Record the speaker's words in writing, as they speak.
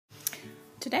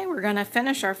Today we're going to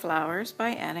finish our flowers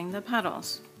by adding the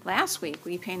petals. Last week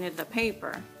we painted the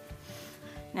paper.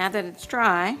 Now that it's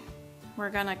dry,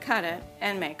 we're going to cut it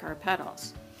and make our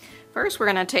petals. First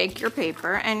we're going to take your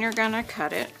paper and you're going to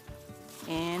cut it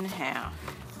in half,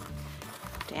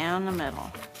 down the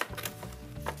middle,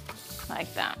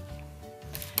 like that.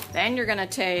 Then you're going to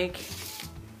take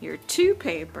your two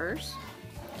papers,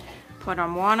 put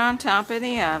them one on top of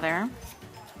the other,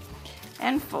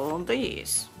 and fold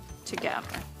these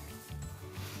together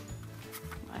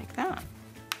like that.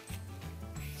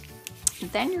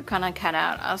 Then you're going to cut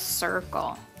out a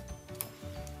circle.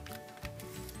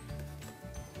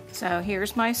 So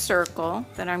here's my circle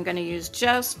that I'm going to use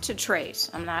just to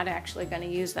trace. I'm not actually going to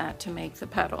use that to make the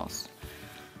petals.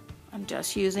 I'm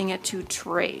just using it to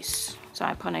trace. So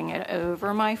I'm putting it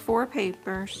over my four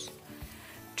papers,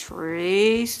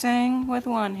 tracing with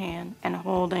one hand and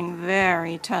holding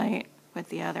very tight with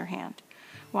the other hand.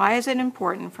 Why is it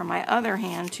important for my other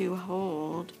hand to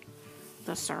hold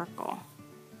the circle?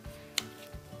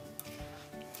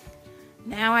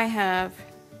 Now I have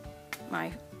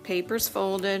my papers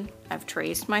folded, I've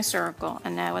traced my circle,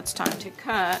 and now it's time to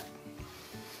cut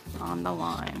on the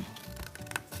line.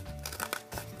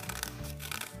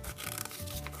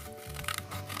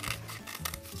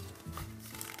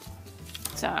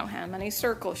 So how many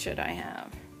circles should I have?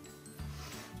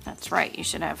 That's right, you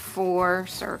should have 4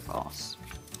 circles.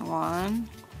 1,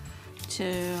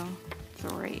 2,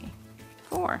 3,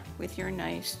 4 with your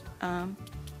nice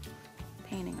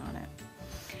painting on it.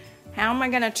 How am I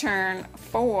going to turn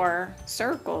 4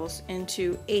 circles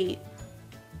into 8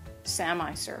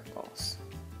 semicircles?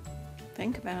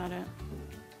 Think about it.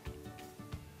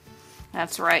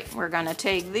 That's right, we're going to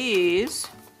take these,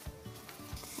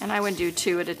 and I would do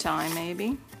 2 at a time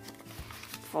maybe.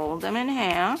 Fold them in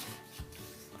half.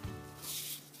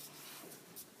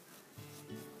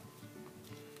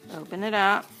 Open it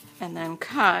up and then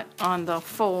cut on the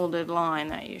folded line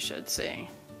that you should see.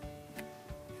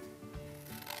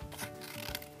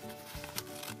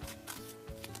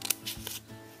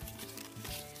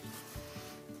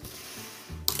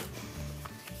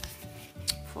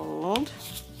 Fold.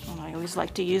 And I always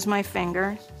like to use my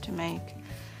finger to make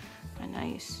a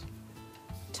nice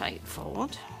tight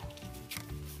fold.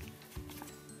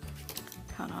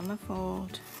 Cut on the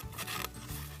fold.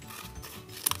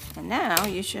 And now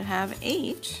you should have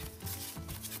 8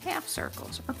 half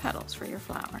circles or petals for your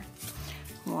flower.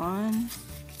 1,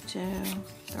 2,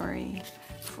 3,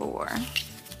 4,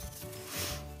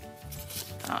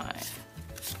 5,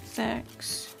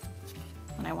 6.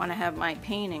 And I want to have my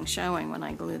painting showing when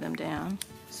I glue them down.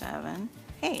 7,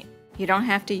 8. You don't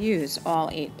have to use all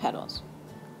 8 petals.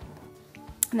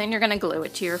 And then you're going to glue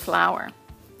it to your flower.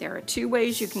 There are 2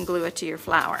 ways you can glue it to your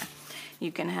flower.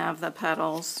 You can have the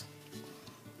petals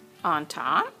on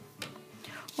top,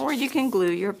 or you can glue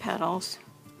your petals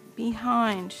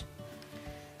behind.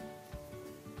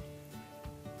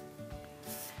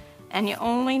 And you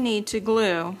only need to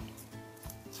glue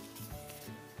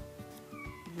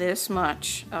this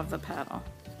much of the petal,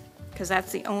 because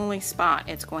that's the only spot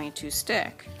it's going to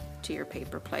stick to your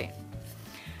paper plate.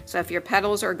 So if your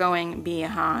petals are going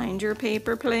behind your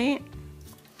paper plate,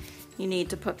 you need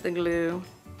to put the glue,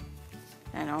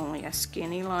 and only a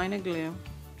skinny line of glue,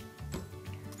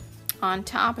 on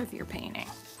top of your painting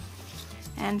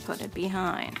and put it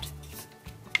behind.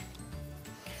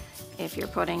 If you're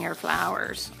putting your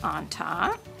flowers on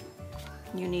top,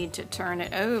 you need to turn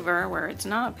it over where it's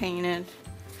not painted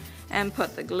and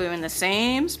put the glue in the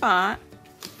same spot.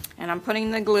 And I'm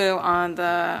putting the glue on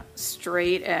the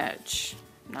straight edge,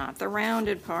 not the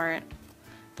rounded part,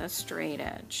 the straight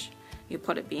edge. You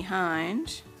put it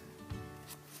behind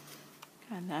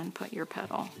and then put your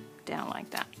petal down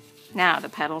like that. Now the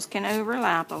petals can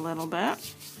overlap a little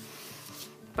bit,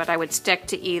 but I would stick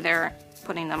to either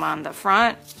putting them on the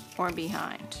front or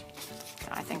behind. So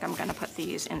I think I'm going to put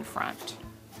these in front.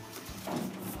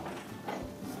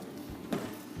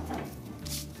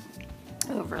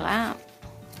 Overlap.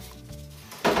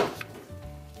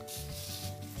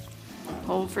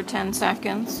 Hold for 10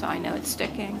 seconds so I know it's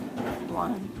sticking.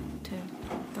 1, 2,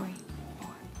 3, 4,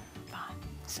 5,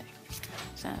 6,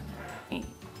 7, 8,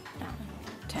 9,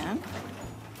 10.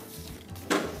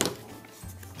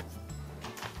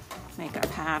 Make a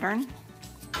pattern,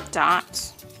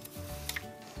 dots,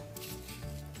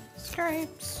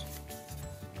 stripes,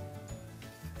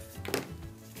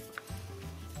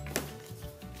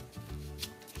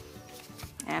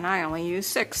 and I only use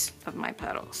 6 of my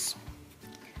petals.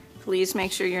 Please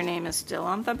make sure your name is still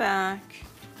on the back,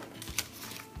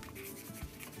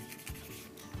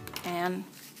 and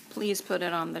please put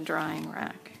it on the drying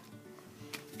rack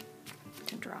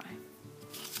to dry.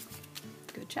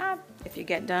 Good job. If you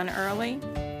get done early,